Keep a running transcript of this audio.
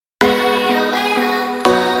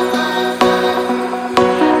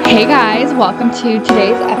Hey guys, welcome to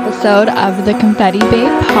today's episode of the Confetti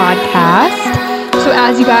Babe podcast. So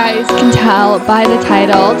as you guys can tell by the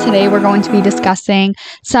title, today we're going to be discussing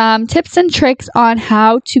some tips and tricks on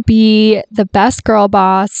how to be the best girl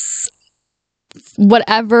boss,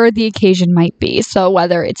 whatever the occasion might be. So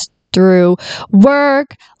whether it's through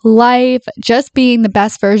work, life, just being the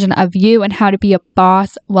best version of you and how to be a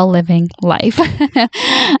boss while living life. So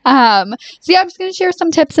I'm just going to share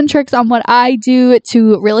some tips and tricks on what I do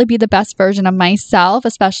to really be the best version of myself,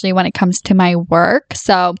 especially when it comes to my work.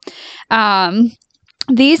 So,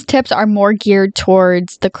 these tips are more geared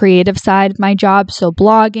towards the creative side of my job, so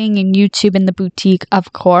blogging and YouTube and the boutique,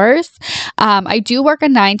 of course. I do work a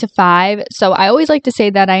 9 to 5, so I always like to say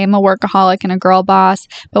that I am a workaholic and a girl boss,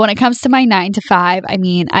 but when it comes to my 9 to 5,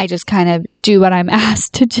 I just kind of do what I'm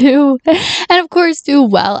asked to do, and of course do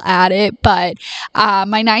well at it, but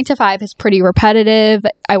my 9 to 5 is pretty repetitive.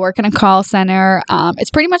 I work in a call center.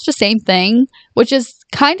 It's pretty much the same thing, which is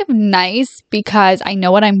kind of nice because I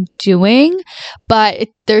know what I'm doing, but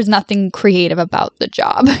there's nothing creative about the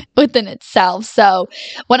job within itself. So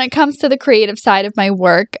when it comes to the creative side of my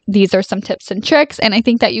work, these are some tips and tricks, and I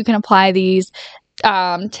think that you can apply these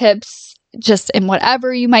tips just in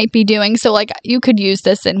whatever you might be doing. So like you could use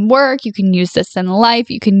this in work, you can use this in life,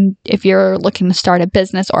 you can, if you're looking to start a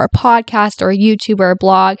business or a podcast or a YouTube or a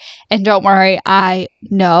blog. And don't worry, I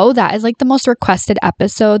know that is like the most requested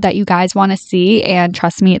episode that you guys want to see, and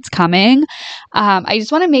trust me, it's coming. I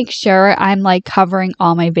just want to make sure I'm like covering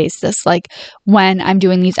all my bases. Like when I'm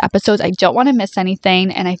doing these episodes, I don't want to miss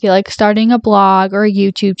anything, and I feel like starting a blog or a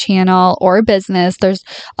YouTube channel or a business, there's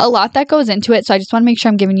a lot that goes into it. So I just want to make sure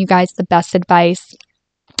I'm giving you guys the best advice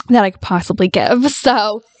that I could possibly give.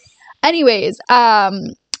 So anyways,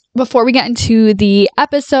 before we get into the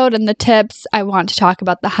episode and the tips, I want to talk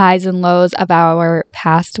about the highs and lows of our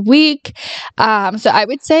past week. So I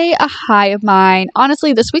would say a high of mine,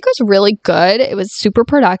 honestly, this week was really good. It was super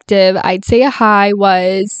productive. I'd say a high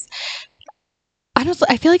was, honestly,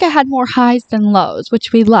 I feel like I had more highs than lows,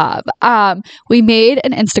 which we love. We made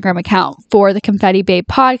an Instagram account for the Confetti Babe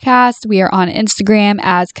podcast. We are on Instagram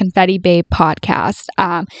as Confetti Babe podcast.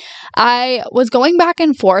 I was going back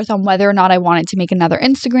and forth on whether or not I wanted to make another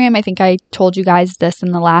Instagram. I think I told you guys this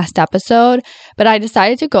in the last episode, but I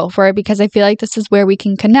decided to go for it because I feel like this is where we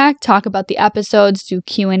can connect, talk about the episodes, do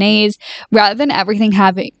Q&As, rather than everything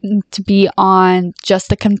having to be on just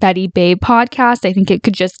the Confetti Babe podcast. I think it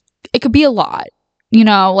could be a lot. You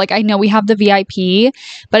know, like I know we have the VIP,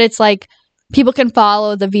 but it's like people can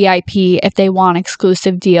follow the VIP if they want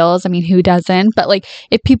exclusive deals. I mean, who doesn't? But like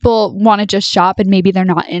if people want to just shop and maybe they're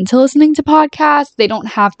not into listening to podcasts, they don't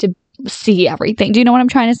have to see everything. Do you know what I'm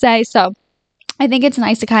trying to say? So I think it's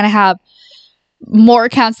nice to kind of have more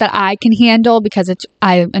accounts that I can handle because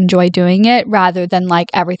I enjoy doing it, rather than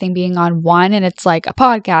like everything being on one and it's like a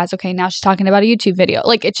podcast. Okay, now she's talking about a YouTube video.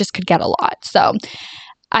 Like it just could get a lot. So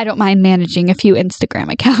I don't mind managing a few Instagram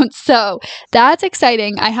accounts. So that's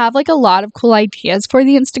exciting. I have like a lot of cool ideas for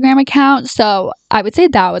the Instagram account. So I would say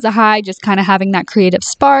that was a high, just kind of having that creative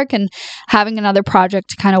spark and having another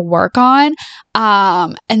project to kind of work on.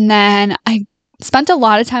 And then I spent a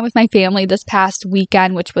lot of time with my family this past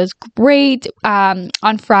weekend, which was great.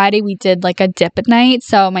 On Friday, we did like a dip at night.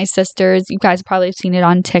 So my sisters, you guys probably have seen it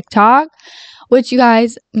on TikTok. Which you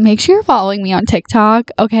guys, make sure you're following me on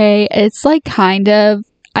TikTok. Okay, it's like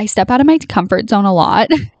I step out of my comfort zone a lot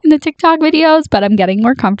in the TikTok videos, but I'm getting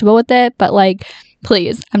more comfortable with it. But like,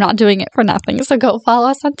 please, I'm not doing it for nothing. So go follow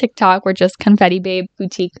us on TikTok. We're just Confetti Babe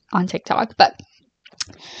Boutique on TikTok. But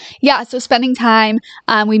yeah, so spending time,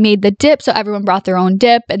 we made the dip. So everyone brought their own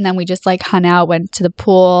dip, and then we just like hung out, went to the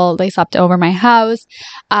pool. They slept over my house.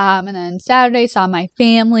 And then Saturday saw my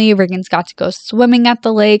family. Riggins got to go swimming at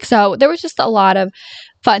the lake. So there was just a lot of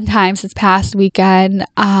fun times this past weekend.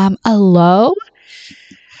 A low?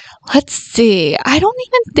 Let's see. I don't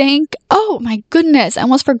even think, oh my goodness, I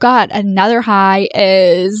almost forgot. Another high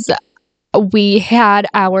is we had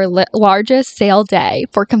our largest sale day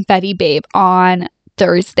for Confetti Babe on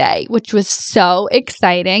Thursday, which was so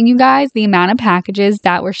exciting. You guys, the amount of packages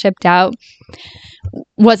that were shipped out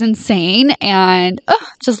was insane, and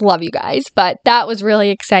just love you guys. But that was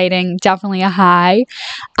really exciting. Definitely a high.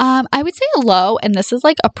 I would say a low, and this is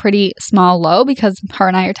like a pretty small low because her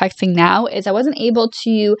and I are texting now, is I wasn't able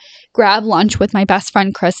to grab lunch with my best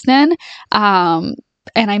friend Kristen. And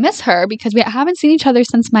I miss her because we haven't seen each other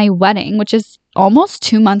since my wedding, which is almost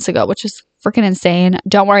 2 months ago, which is freaking insane.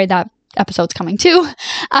 Don't worry, that episode's coming too.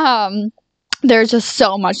 There's just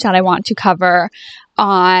so much that I want to cover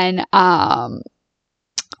on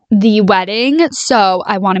the wedding, so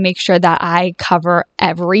I want to make sure that I cover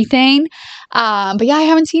everything. But yeah, I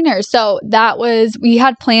haven't seen her. So we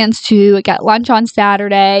had plans to get lunch on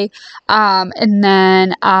Saturday. And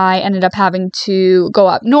then I ended up having to go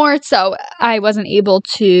up north. So I wasn't able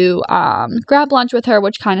to, grab lunch with her,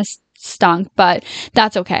 which kind of stunk, but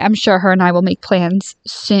that's okay. I'm sure her and I will make plans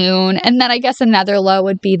soon. And then I guess another low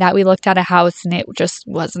would be that we looked at a house and it just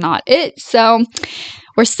was not it. So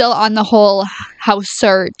we're still on the whole house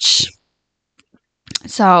search.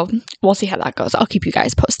 So we'll see how that goes. I'll keep you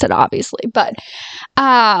guys posted, obviously. But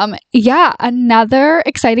yeah, another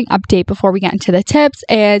exciting update before we get into the tips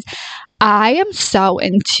is I am so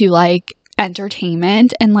into like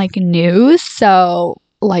entertainment and like news. So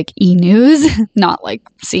like e-news, not like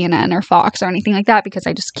CNN or Fox or anything like that, because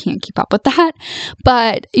I just can't keep up with that.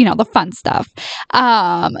 But, you know, the fun stuff.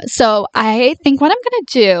 So I think what I'm going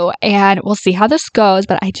to do, and we'll see how this goes,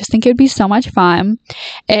 but I just think it would be so much fun,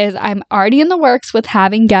 is I'm already in the works with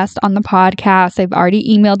having guests on the podcast. I've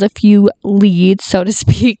already emailed a few leads, so to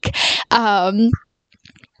speak.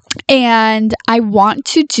 And I want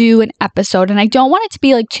to do an episode, and I don't want it to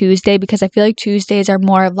be like Tuesday, because I feel like Tuesdays are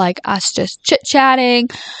more of like us just chit-chatting,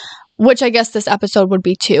 which I guess this episode would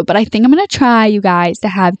be too. But I think I'm going to try, you guys, to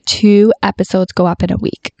have 2 episodes go up in a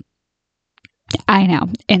week. I know,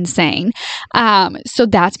 insane. So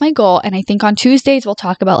that's my goal. And I think on Tuesdays, we'll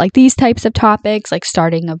talk about like these types of topics, like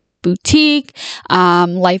starting a boutique,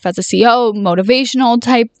 life as a CEO, motivational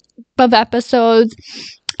type of episodes.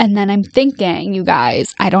 And then I'm thinking, you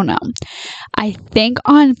guys, I don't know. I think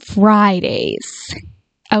on Fridays,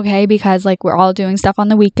 okay, because like we're all doing stuff on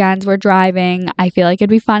the weekends, we're driving. I feel like it'd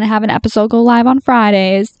be fun to have an episode go live on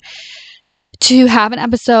Fridays, to have an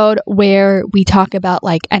episode where we talk about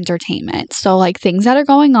like entertainment. So like things that are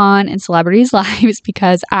going on in celebrities' lives,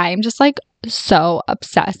 because I'm just like so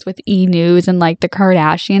obsessed with e-news and like the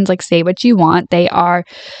Kardashians. Like, say what you want, they are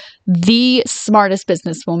the smartest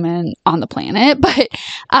businesswoman on the planet. But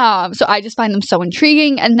so I just find them so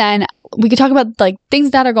intriguing. And then we could talk about like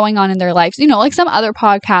things that are going on in their lives, you know, like some other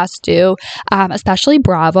podcasts do, especially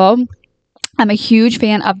Bravo. I'm a huge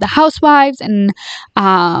fan of The Housewives and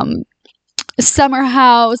Summer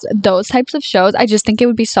House, those types of shows. I just think it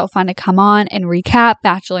would be so fun to come on and recap.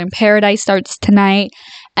 Bachelor in Paradise starts tonight.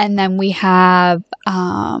 And then we have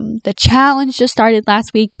The Challenge just started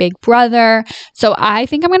last week, Big Brother. So I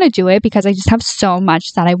think I'm going to do it because I just have so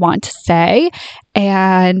much that I want to say.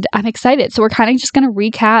 And I'm excited. So we're kind of just going to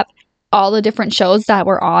recap all the different shows that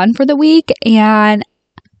we're on for the week and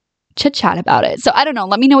chit chat about it. So I don't know.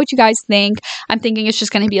 Let me know what you guys think. I'm thinking it's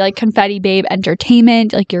just going to be like Confetti Babe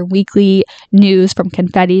Entertainment, like your weekly news from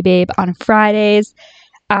Confetti Babe on Fridays.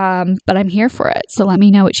 But I'm here for it. So let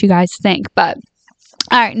me know what you guys think. But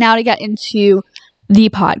all right, now to get into the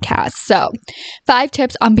podcast. So 5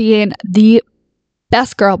 tips on being the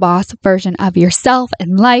best girl boss version of yourself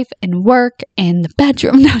in life, in work, in the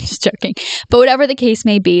bedroom. No, just joking. But whatever the case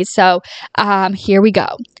may be. So here we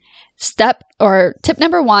go. Tip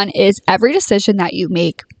number 1 is every decision that you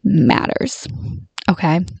make matters.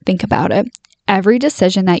 Okay, think about it. Every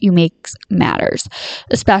decision that you make matters,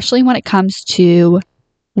 especially when it comes to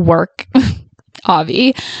work.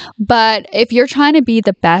 Avi. But if you're trying to be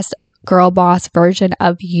the best girl boss version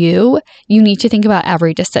of you, you need to think about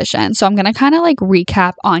every decision. So I'm going to kind of like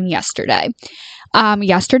recap on yesterday.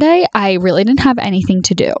 Yesterday, I really didn't have anything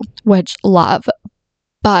to do, which love,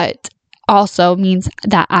 but also means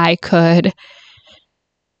that I could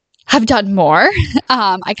have done more.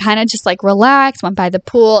 I kind of just like relaxed, went by the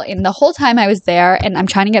pool, and the whole time I was there, and I'm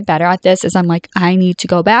trying to get better at this, is I'm like, I need to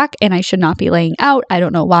go back and I should not be laying out. I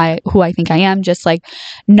don't know who I think I am, just like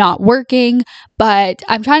not working, but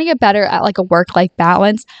I'm trying to get better at like a work-life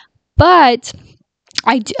balance. But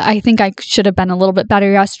I think I should have been a little bit better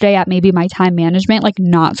yesterday at maybe my time management, like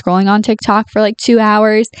not scrolling on TikTok for like 2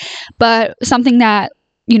 hours, but something that,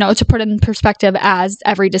 you know, to put in perspective as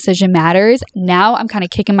every decision matters. Now I'm kind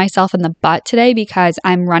of kicking myself in the butt today because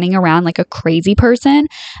I'm running around like a crazy person.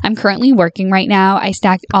 I'm currently working right now. I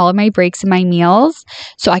stacked all of my breaks and my meals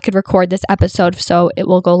so I could record this episode so it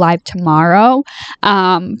will go live tomorrow.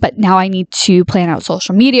 But now I need to plan out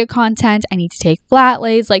social media content. I need to take flat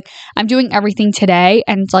lays. Like, I'm doing everything today,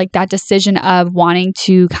 and like that decision of wanting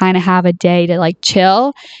to kind of have a day to like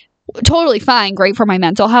chill, totally fine, great for my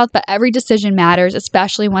mental health, but every decision matters,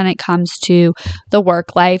 especially when it comes to the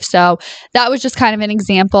work life. So that was just kind of an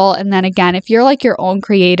example. And then again, if you're like your own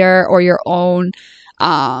creator or your own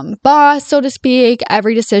boss, so to speak.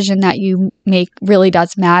 Every decision that you make really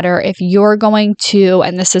does matter. If you're going to,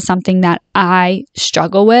 and this is something that I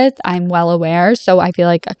struggle with, I'm well aware, so I feel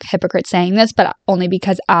like a hypocrite saying this, but only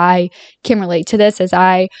because I can relate to this, as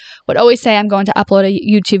I would always say I'm going to upload a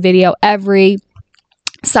YouTube video every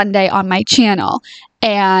Sunday on my channel,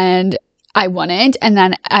 and I wouldn't, and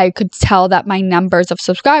then I could tell that my numbers of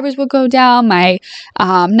subscribers would go down. My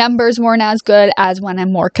numbers weren't as good as when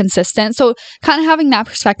I'm more consistent. So kind of having that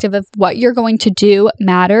perspective of what you're going to do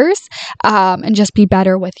matters, and just be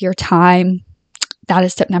better with your time. That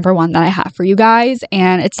is tip number 1 that I have for you guys.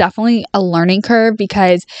 And it's definitely a learning curve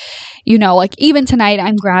because, you know, like even tonight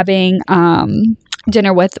I'm grabbing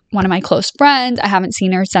dinner with one of my close friends. I haven't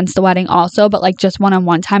seen her since the wedding also, but like just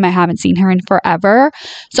one-on-one time, I haven't seen her in forever.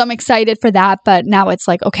 So I'm excited for that. But now it's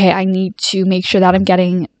like, okay, I need to make sure that I'm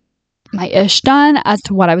getting my ish done as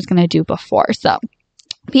to what I was going to do before. So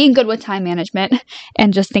being good with time management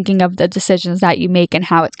and just thinking of the decisions that you make and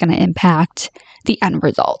how it's going to impact the end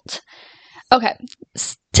result. Okay.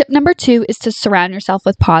 Tip number 2 is to surround yourself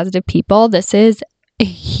with positive people. This is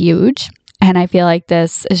huge. And I feel like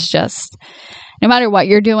this is just, no matter what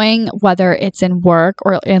you're doing, whether it's in work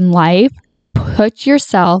or in life, put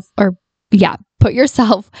yourself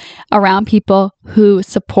around people who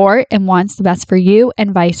support and wants the best for you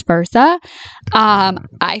and vice versa.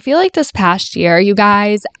 I feel like this past year, you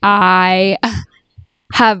guys, I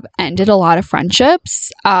have ended a lot of friendships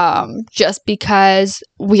just because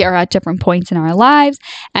we are at different points in our lives.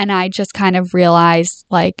 And I just kind of realized,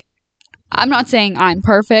 like, I'm not saying I'm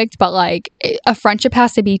perfect, but like a friendship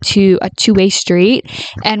has to be a two-way street.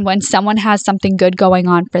 And when someone has something good going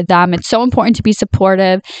on for them, it's so important to be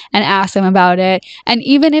supportive and ask them about it. And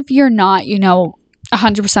even if you're not,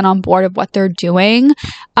 100% on board of what they're doing,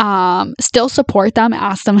 still support them,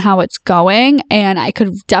 ask them how it's going. And I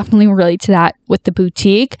could definitely relate to that with the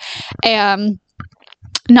boutique. And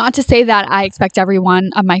not to say that I expect every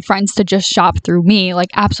one of my friends to just shop through me.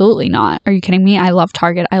 Like, absolutely not. Are you kidding me? I love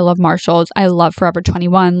Target. I love Marshalls. I love Forever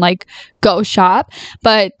 21. Like, go shop.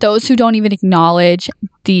 But those who don't even acknowledge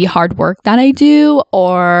the hard work that I do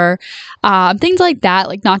or things like that,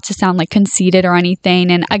 like not to sound like conceited or anything.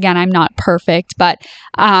 And again, I'm not perfect, but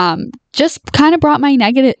just kind of brought my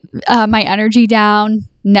my energy down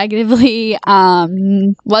negatively,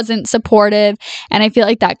 wasn't supportive. And I feel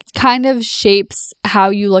like that kind of shapes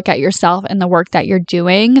how you look at yourself and the work that you're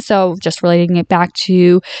doing. So just relating it back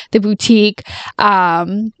to the boutique,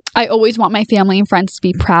 I always want my family and friends to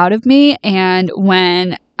be proud of me. And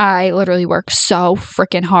when I literally work so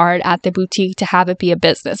freaking hard at the boutique to have it be a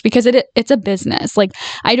business, because it's a business. Like,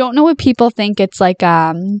 I don't know what people think. It's like,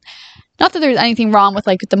 not that there's anything wrong with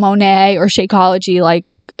like the Monet or Shakeology. Like,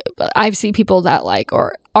 I've seen people that like,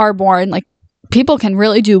 or are born, like people can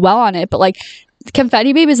really do well on it. But like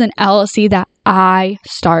Confetti Babe is an LLC that I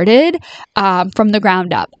started from the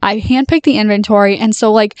ground up. I handpicked the inventory. And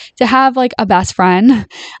so like to have like a best friend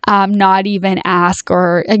not even ask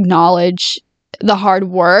or acknowledge the hard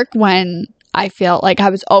work when I felt like I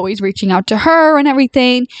was always reaching out to her and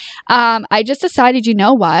everything, I just decided, you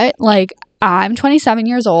know what? Like, I'm 27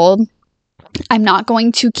 years old. I'm not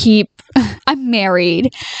going to I'm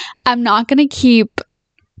married. I'm not going to keep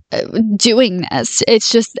doing this.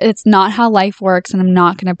 It's not how life works, and I'm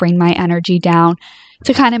not going to bring my energy down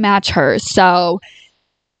to kind of match hers. So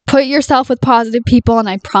put yourself with positive people, and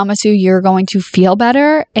I promise you're going to feel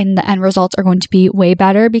better, and the end results are going to be way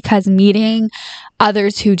better, because meeting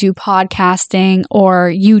others who do podcasting or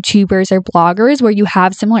YouTubers or bloggers where you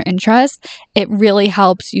have similar interests, it really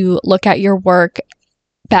helps you look at your work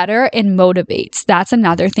better and motivates. That's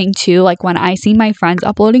another thing too. Like, when I see my friends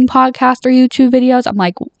uploading podcast or YouTube videos, I'm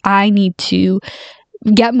like, I need to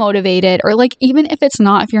get motivated. Or like, even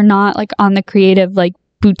if you're not like on the creative like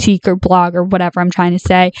boutique or blog or whatever I'm trying to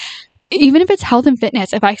say, even if it's health and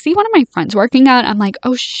fitness, if I see one of my friends working out, I'm like,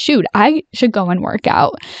 oh shoot, I should go and work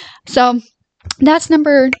out. So that's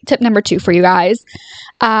tip number 2 for you guys.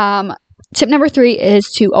 Tip number 3 is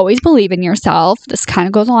to always believe in yourself. This kind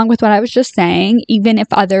of goes along with what I was just saying. Even if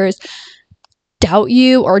others doubt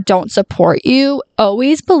you or don't support you,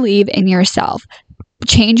 always believe in yourself.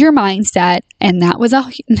 Change your mindset. And that was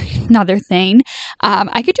another thing.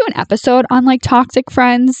 I could do an episode on like toxic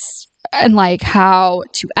friends and like how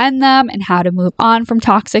to end them and how to move on from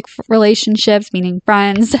toxic relationships, meaning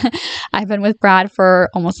friends. I've been with Brad for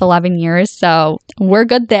almost 11 years, so we're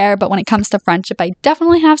good there. But when it comes to friendship, I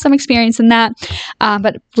definitely have some experience in that.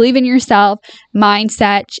 But believe in yourself,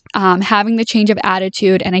 mindset, having the change of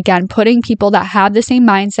attitude. And again, putting people that have the same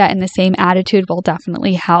mindset and the same attitude will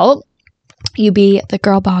definitely help you be the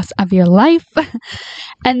girl boss of your life.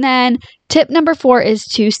 And then Tip number 4 is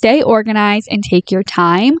to stay organized and take your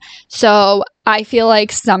time. So I feel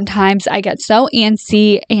like sometimes I get so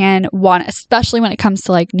antsy and want, especially when it comes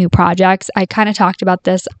to like new projects. I kind of talked about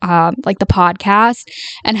this, like the podcast,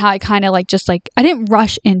 and how I kind of like just like, I didn't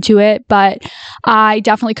rush into it, but I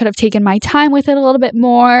definitely could have taken my time with it a little bit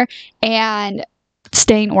more. And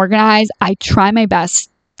staying organized, I try my best.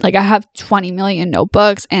 Like I have 20 million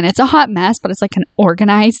notebooks and it's a hot mess, but it's like an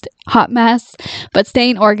organized hot mess. But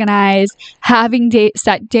staying organized, having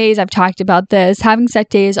set days, I've talked about this, having set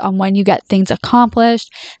days on when you get things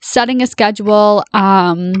accomplished, setting a schedule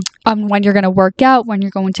on when you're going to work out, when you're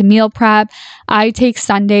going to meal prep. I take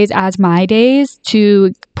Sundays as my days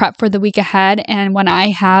to prep for the week ahead. And when I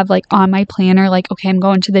have like on my planner, like, okay, I'm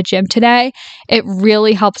going to the gym today, it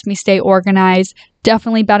really helps me stay organized.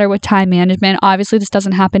 Definitely better with time management. Obviously, this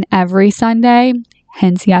doesn't happen every Sunday,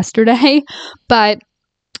 hence yesterday, but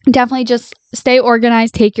definitely just stay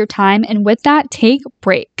organized, take your time, and with that, take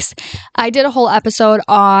breaks. I did a whole episode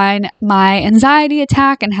on my anxiety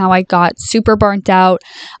attack and how I got super burnt out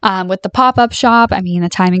with the pop-up shop. I mean, the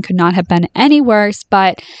timing could not have been any worse,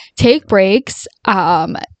 but take breaks,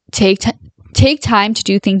 take time to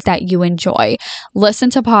do things that you enjoy.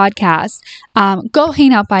 Listen to podcasts, go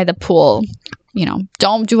hang out by the pool. You know,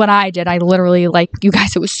 don't do what I did. I literally, like, you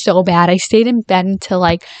guys, it was so bad. I stayed in bed until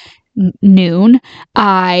like noon.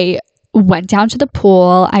 I went down to the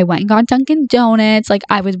pool. I went and got Dunkin' Donuts. Like,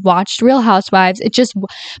 I watched Real Housewives.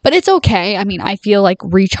 But it's okay. I mean, I feel like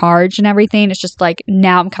recharged and everything. It's just like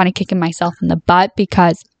now I'm kind of kicking myself in the butt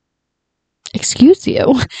because, excuse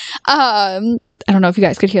you. I don't know if you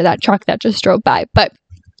guys could hear that truck that just drove by, but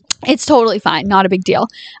it's totally fine. Not a big deal.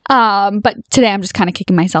 But today I'm just kind of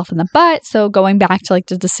kicking myself in the butt. So going back to like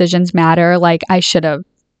the decisions matter, like I should have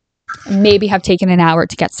maybe have taken an hour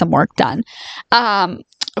to get some work done.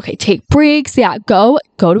 Okay, take breaks. Yeah, go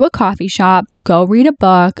to a coffee shop, go read a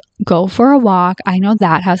book, go for a walk. I know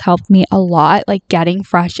that has helped me a lot, like getting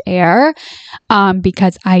fresh air,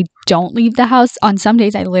 because I don't leave the house. On some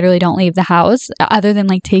days, I literally don't leave the house other than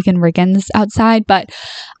like taking Riggins outside. But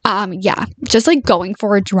yeah, just like going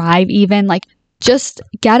for a drive, even like just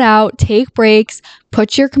get out, take breaks,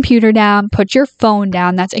 put your computer down, put your phone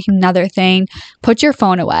down. That's another thing. Put your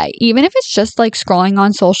phone away. Even if it's just like scrolling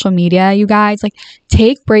on social media, you guys, like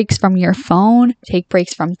take breaks from your phone, take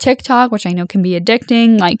breaks from TikTok, which I know can be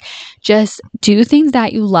addicting. Like just do things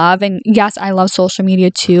that you love. And yes, I love social media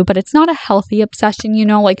too, but it's not a healthy obsession, you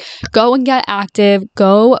know, like go and get active,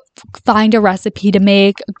 go find a recipe to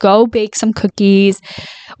make, go bake some cookies,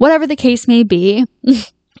 whatever the case may be.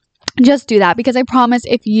 Just do that, because I promise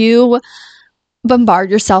if you bombard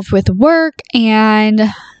yourself with work and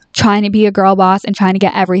trying to be a girl boss and trying to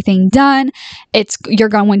get everything done, you're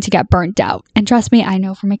going to get burnt out. And trust me, I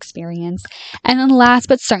know from experience. And then last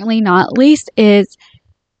but certainly not least is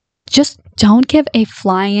just don't give a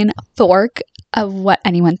flying fork of what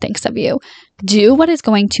anyone thinks of you. Do what is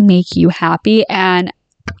going to make you happy. And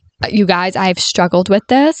you guys, I've struggled with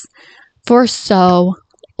this for so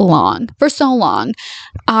long.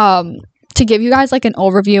 To give you guys like an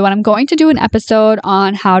overview, and I'm going to do an episode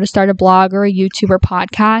on how to start a blog or a YouTube or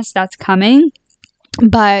podcast that's coming.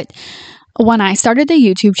 But when I started the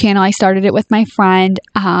YouTube channel, I started it with my friend,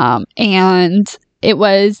 and it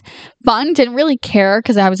was fun. Didn't really care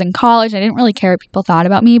because I was in college. I didn't really care what people thought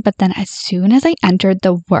about me. But then as soon as I entered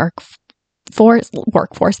the workforce,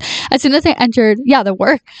 as soon as I entered,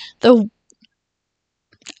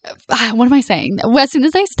 what am I saying? As soon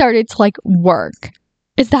as I started to like work,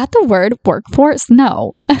 is that the word, workforce?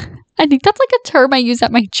 No, I think that's like a term I use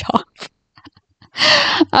at my job.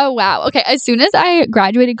 Oh, wow. Okay. As soon as I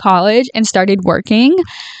graduated college and started working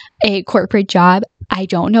a corporate job, I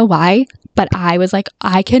don't know why, but I was like,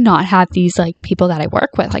 I cannot have these like people that I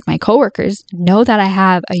work with, like my coworkers, know that I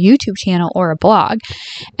have a YouTube channel or a blog.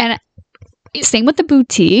 And same with the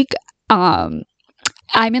boutique.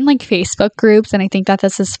 I'm in like Facebook groups, and I think that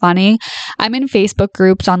this is funny. I'm in Facebook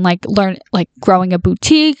groups on like growing a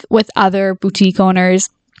boutique with other boutique owners.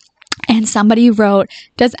 And somebody wrote,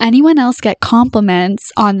 does anyone else get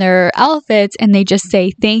compliments on their outfits and they just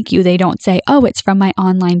say thank you? They don't say, oh, it's from my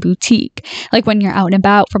online boutique. Like when you're out and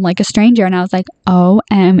about from like a stranger. And I was like,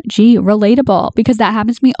 OMG, relatable, because that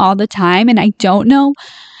happens to me all the time. And I don't know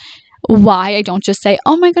why I don't just say,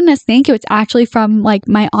 oh my goodness, thank you. It's actually from like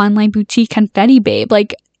my online boutique Confetti Babe.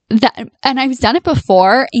 Like that, and I've done it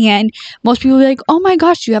before, and most people will be like, oh my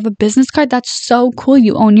gosh, you have a business card? That's so cool.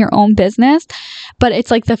 You own your own business. But it's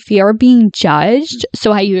like the fear of being judged.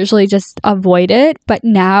 So I usually just avoid it. But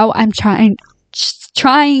now I'm trying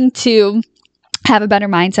to have a better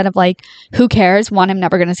mindset of like, who cares? One, I'm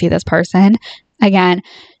never going to see this person again.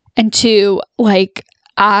 And two, like,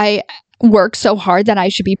 I work so hard that I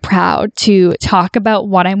should be proud to talk about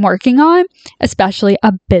what I'm working on, especially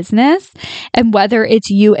a business. And whether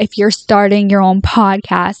it's you, if you're starting your own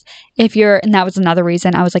podcast, and that was another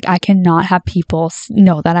reason I was like, I cannot have people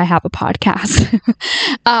know that I have a podcast.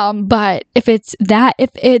 But if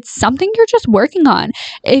it's something you're just working on,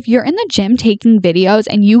 if you're in the gym taking videos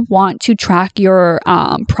and you want to track your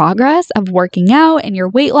progress of working out and your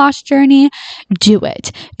weight loss journey, do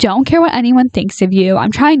it. Don't care what anyone thinks of you.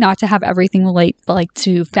 I'm trying not to have everything relate like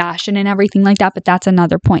to fashion and everything like that, but that's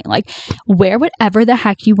another point. Like, wear whatever the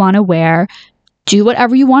heck you want to wear. Do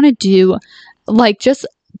whatever you want to do. Like, just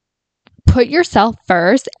put yourself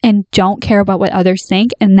first and don't care about what others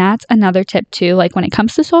think. And that's another tip too. Like, when it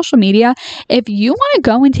comes to social media, if you want to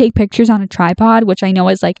go and take pictures on a tripod, which I know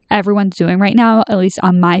is like everyone's doing right now, at least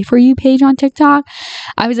on my For You page on TikTok,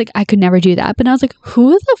 I was like, I could never do that. But I was like,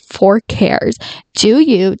 who the fork cares? Do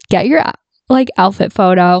you get your like outfit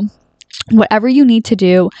photo? Whatever you need to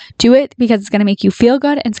do it, because it's going to make you feel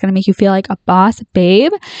good and it's going to make you feel like a boss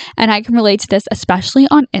babe. And I can relate to this, especially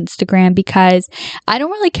on Instagram, because I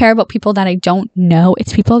don't really care about people that I don't know.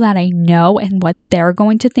 It's people that I know and what they're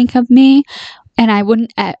going to think of me. And I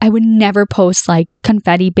would never post like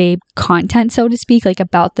confetti babe content, so to speak, like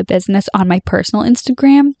about the business on my personal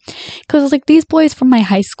Instagram. Because I was like, these boys from my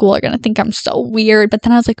high school are going to think I'm so weird. But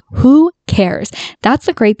then I was like, who cares? That's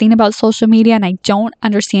the great thing about social media. And I don't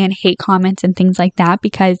understand hate comments and things like that,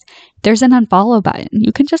 because there's an unfollow button.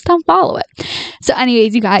 You can just unfollow it. So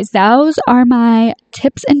anyways, you guys, those are my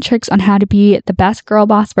tips and tricks on how to be the best girl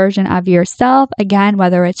boss version of yourself. Again,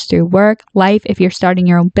 whether it's through work, life, if you're starting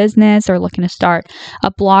your own business or looking to start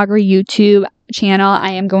a blog or YouTube channel,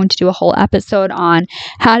 I am going to do a whole episode on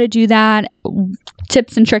how to do that,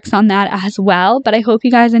 tips and tricks on that as well. But I hope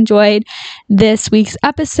you guys enjoyed this week's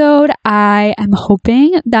episode. I am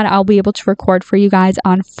hoping that I'll be able to record for you guys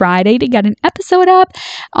on Friday to get an episode up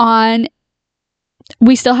on,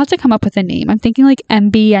 we still have to come up with a name. I'm thinking like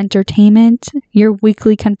MB Entertainment, your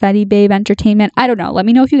weekly confetti babe entertainment. I don't know. Let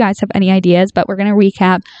me know if you guys have any ideas, but we're going to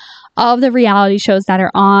recap all of the reality shows that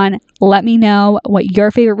are on. Let me know what your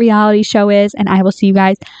favorite reality show is, and I will see you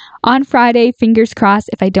guys on Friday. Fingers crossed.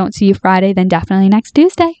 If I don't see you Friday, then definitely next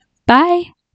Tuesday. Bye.